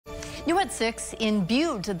New at 6 in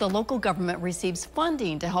Butte, the local government receives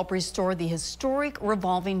funding to help restore the historic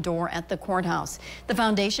revolving door at the courthouse. The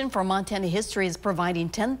Foundation for Montana History is providing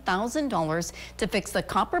 $10,000 to fix the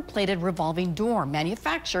copper-plated revolving door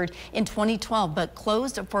manufactured in 2012 but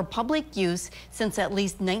closed for public use since at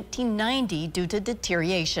least 1990 due to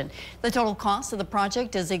deterioration. The total cost of the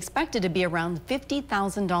project is expected to be around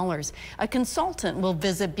 $50,000. A consultant will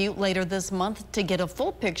visit Butte later this month to get a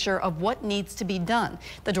full picture of what needs to be done.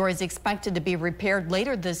 The door is expected to be repaired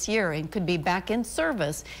later this year and could be back in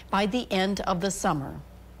service by the end of the summer.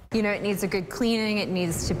 You know, it needs a good cleaning. It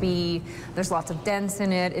needs to be, there's lots of dents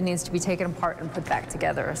in it. It needs to be taken apart and put back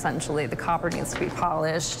together, essentially. The copper needs to be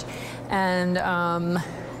polished. And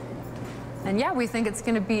yeah, we think it's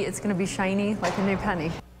gonna be shiny like a new penny.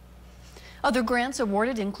 Other grants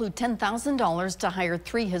awarded include $10,000 to hire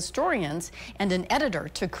 3 historians and an editor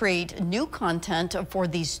to create new content for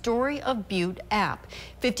the Story of Butte app,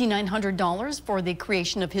 $5,900 for the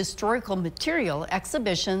creation of historical material,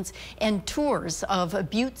 exhibitions, and tours of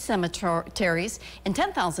Butte cemeteries, and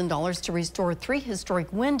 $10,000 to restore 3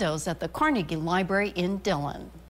 historic windows at the Carnegie Library in Dillon.